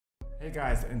Hey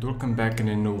guys, and welcome back in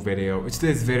a new video. In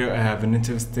today's video I have an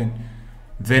interesting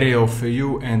video for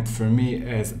you and for me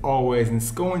as always, and it's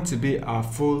going to be a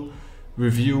full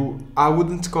review. I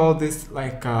wouldn't call this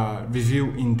like a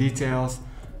review in details.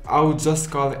 I would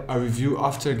just call it a review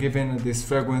after giving this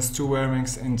fragrance 2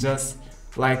 wearings and just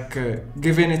like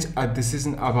giving it a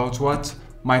decision about what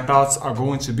my thoughts are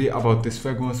going to be about this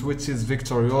fragrance, which is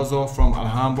Victorioso from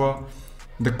Alhambra,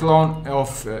 the clone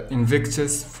of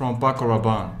Invictus from Paco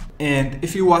Rabanne. And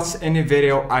if you watch any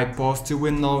video I post, you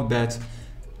will know that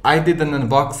I did an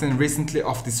unboxing recently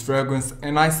of this fragrance,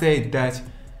 and I say that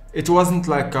it wasn't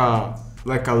like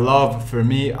a love for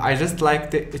me. I just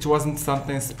liked it. It wasn't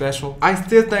something special. I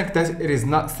still think that it is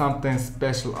not something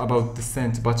special about the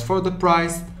scent, but for the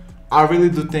price I really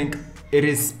do think it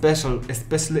is special,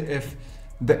 especially if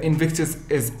the Invictus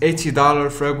is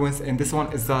 $80 fragrance and this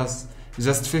one is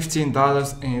just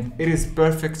 $15, and it is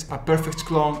perfect, a perfect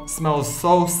clone, smells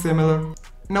so similar.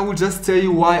 And I will just tell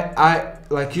you why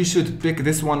you should pick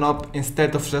this one up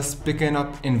instead of just picking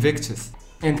up Invictus.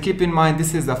 And keep in mind,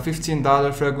 this is a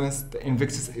 $15 fragrance, the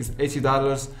Invictus is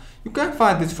 $80. You can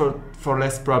find it for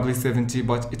less, probably $70,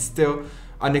 but it's still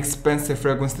an expensive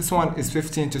fragrance. This one is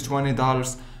 $15 to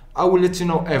 $20. I will let you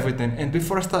know everything. And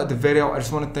before I start the video, I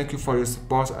just want to thank you for your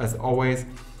support as always.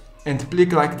 And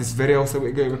please like this video so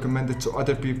we get recommended to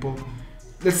other people.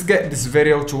 Let's get this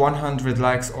video to 100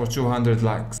 likes or 200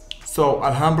 likes. So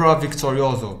Alhambra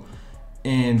Victorioso.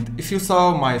 And if you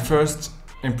saw my first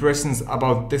impressions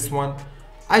about this one,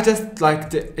 I just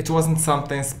liked it. It wasn't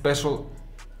something special.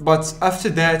 But after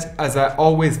that, as I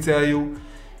always tell you,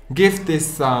 give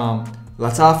this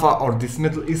Latafa or this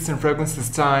Middle Eastern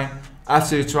fragrances time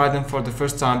after you try them for the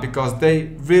first time, because they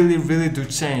really do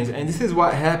change. And this is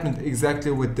what happened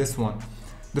exactly with this one.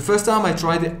 The first time I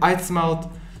tried it, I smelled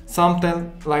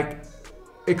something like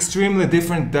extremely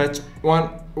different than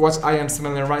what I am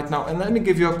smelling right now. And let me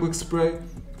give you a quick spray.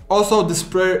 Also, the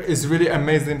spray is really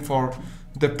amazing for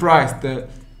the price.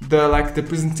 The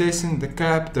presentation, the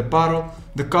cap, the bottle,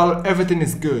 the color, everything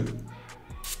is good.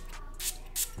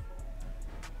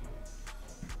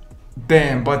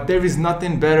 Damn, but there is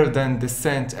nothing better than the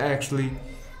scent actually.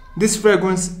 This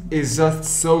fragrance is just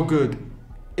so good.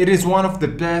 It is one of the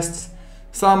best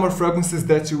summer fragrances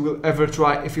that you will ever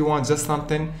try if you want just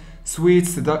something sweet,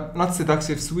 not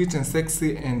seductive, sweet and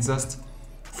sexy and just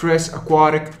fresh,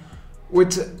 aquatic,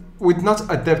 with not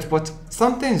a depth, but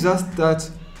something just that,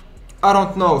 I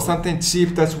don't know, something cheap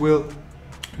that will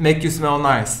make you smell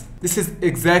nice. This is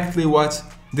exactly what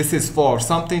this is for,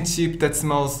 something cheap that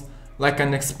smells like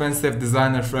an expensive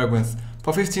designer fragrance.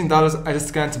 For $15, I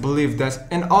just can't believe that.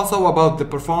 And also about the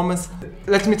performance,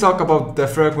 let me talk about the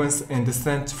fragrance and the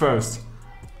scent first.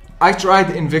 I tried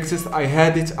the Invictus, I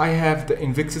had it, I have the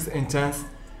Invictus Intense.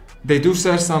 They do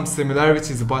share some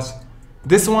similarities, but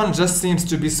this one just seems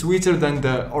to be sweeter than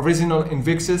the original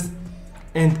Invictus,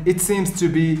 and it seems to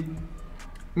be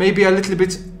maybe a little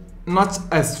bit not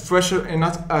as fresher and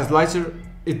not as lighter.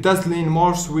 It does lean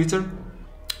more sweeter,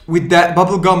 with that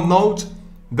bubblegum note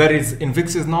that is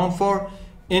Invictus known for.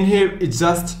 In here it's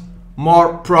just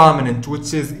more prominent,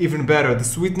 which is even better. The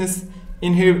sweetness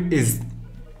in here is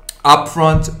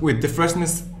upfront, with the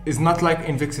freshness is not like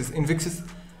Invictus. Invictus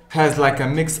has like a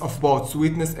mix of both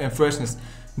sweetness and freshness.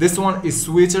 This one is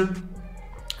sweeter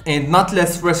and not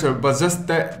less fresher, but just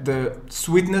that the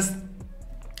sweetness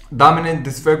dominates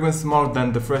this fragrance more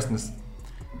than the freshness.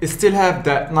 It still have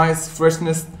that nice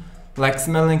freshness, like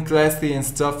smelling classy and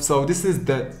stuff. So this is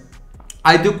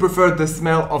I do prefer the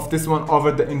smell of this one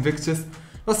over the Invictus,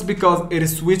 just because it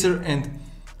is sweeter and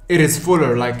it is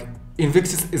fuller. Like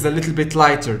Invictus is a little bit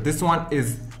lighter. This one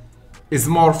is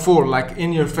more full, like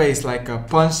in your face, like a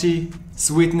punchy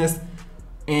sweetness,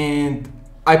 and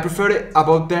I prefer it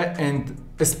about that. And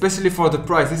especially for the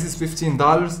price, this is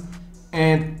 $15.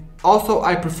 And also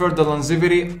I prefer the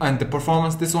longevity and the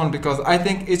performance this one, because I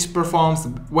think it performs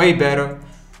way better.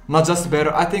 Not just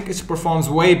better, I think it performs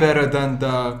way better than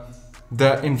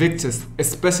the Invictus,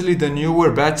 especially the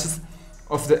newer batches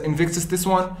of the Invictus. This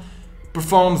one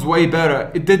performs way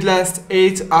better. It did last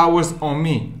 8 hours on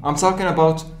me. I'm talking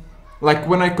about like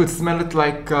when I could smell it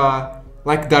like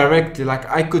directly, like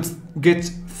I could get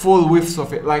full whiffs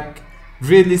of it, like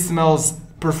really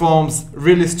performs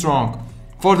really strong.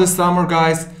 For the summer,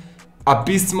 guys, a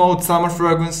beast mode summer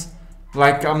fragrance.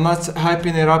 Like, I'm not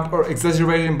hyping it up or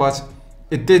exaggerating, but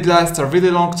it did last a really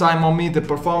long time on me. The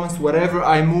performance, wherever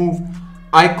I move,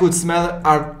 I could smell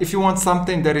it. If you want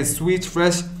something that is sweet,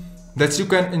 fresh, that you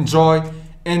can enjoy.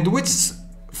 And which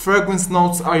fragrance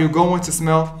notes are you going to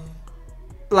smell?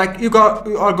 Like, you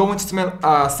are going to smell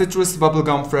a citrus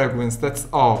bubblegum fragrance, that's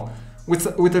all. With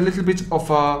a little bit of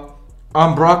a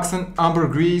ambroxan,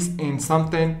 ambergris, and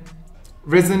something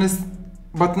resinous,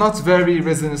 but not very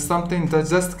resinous, something that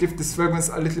just gives this fragrance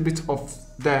a little bit of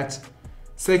that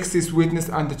sexy sweetness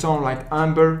undertone, like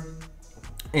amber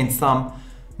and some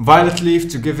violet leaf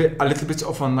to give it a little bit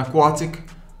of an aquatic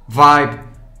vibe.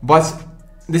 But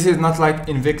this is not like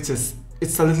Invictus,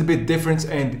 it's a little bit different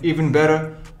and even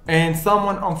better. And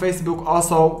someone on Facebook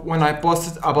also, when I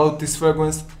posted about this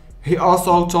fragrance, he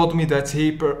also told me that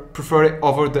he preferred it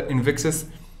over the Invictus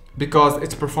because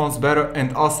it performs better,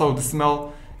 and also the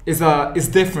smell is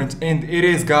different, and it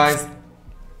is, guys.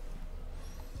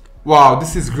 Wow,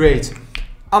 this is great.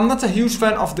 I'm not a huge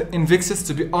fan of the Invictus,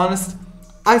 to be honest.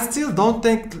 I still don't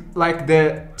think like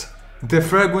the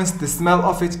fragrance, the smell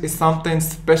of it is something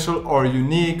special or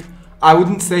unique. I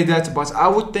wouldn't say that, but I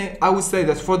would say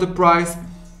that for the price,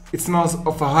 it smells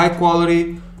of a high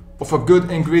quality, of a good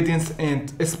ingredients,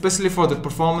 and especially for the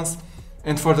performance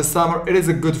and for the summer, it is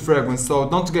a good fragrance. So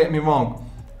don't get me wrong,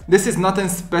 this is nothing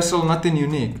special, nothing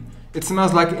unique. It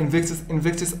smells like Invictus.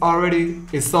 Invictus already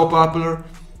is so popular.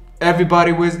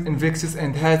 Everybody wears Invictus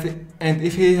and has it, and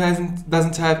if he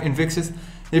doesn't have Invictus,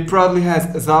 he probably has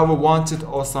Zara Wanted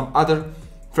or some other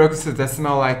fragrances that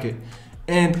smell like it.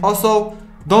 And also,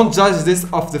 don't judge this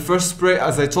off the first spray,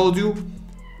 as I told you,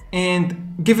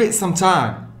 and give it some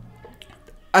time.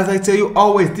 As I tell you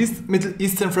always, these Middle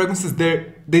Eastern fragrances,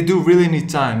 they do really need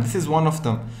time. This is one of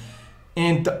them.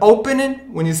 And the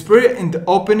opening, when you spray it in the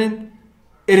opening,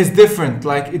 it is different.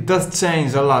 Like, it does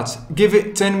change a lot. Give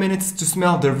it 10 minutes to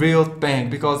smell the real thing,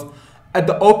 because at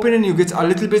the opening you get a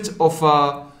little bit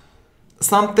of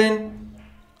something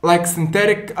like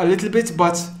synthetic, a little bit,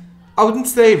 but I wouldn't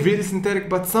say really synthetic,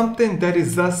 but something that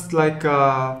is just like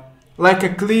a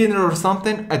cleaner or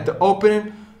something at the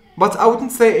opening. But I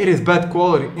wouldn't say it is bad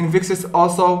quality. Invictus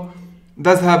also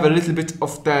does have a little bit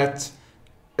of that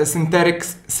synthetic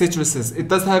citruses. It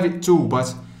does have it too,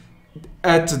 but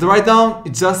at the dry down,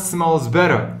 it just smells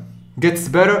better. Gets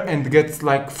better and gets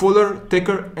like fuller,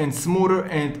 thicker, and smoother.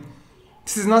 And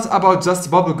this is not about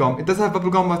just bubblegum. It does have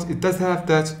bubblegum, but it does have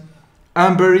that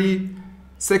ambery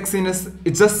sexiness.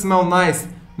 It just smells nice,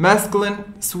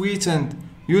 masculine, sweet, and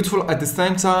youthful at the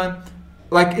same time.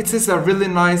 Like, it is a really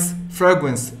nice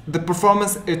fragrance. The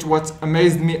performance is what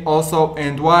amazed me also,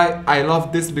 and why I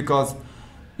love this, because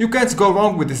you can't go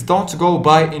wrong with this. Don't go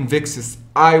buy Invictus.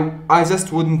 I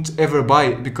just wouldn't ever buy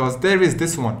it, because there is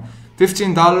this one.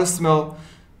 $15, smell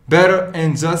better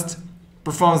and just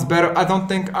performs better. I don't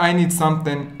think I need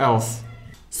something else.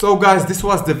 So guys, this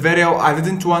was the video. I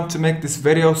didn't want to make this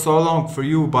video so long for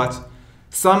you, but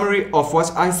summary of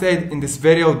what I said in this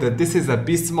video, that this is a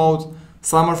beast mode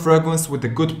summer fragrance with a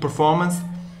good performance,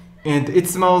 and it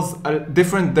smells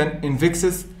different than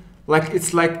Invictus. Like,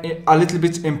 it's like a little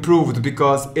bit improved,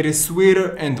 because it is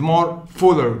sweeter and more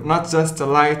fuller, not just a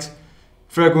light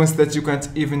fragrance that you can't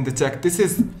even detect. This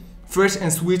is fresh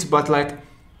and sweet, but like,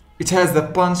 it has the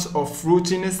punch of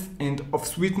fruitiness and of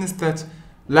sweetness that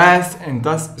lasts and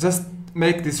does just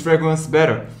make this fragrance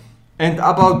better. And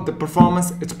about the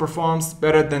performance, it performs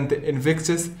better than the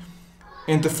Invictus.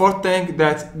 And the fourth thing,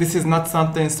 that this is not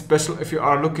something special if you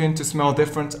are looking to smell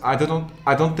different. I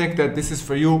don't think that this is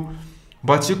for you,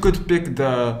 but you could pick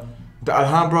the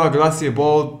Alhambra Glacier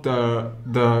Bold,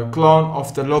 the clone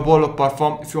of the Le Bolo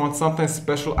Parfum. If you want something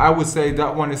special, I would say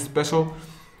that one is special.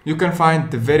 You can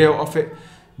find the video of it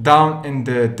down in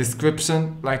the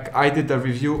description. Like, I did a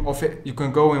review of it. You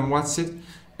can go and watch it,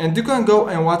 and you can go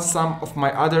and watch some of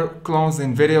my other clones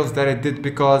and videos that I did,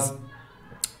 because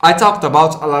I talked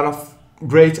about a lot of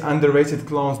great underrated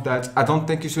clones that I don't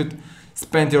think you should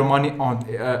spend your money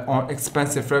on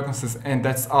expensive fragrances. And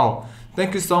that's all.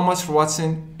 Thank you so much for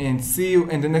watching, and see you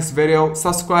in the next video.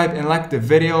 Subscribe and like the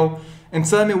video, and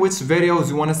tell me which videos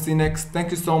you want to see next. Thank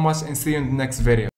you so much, and see you in the next video.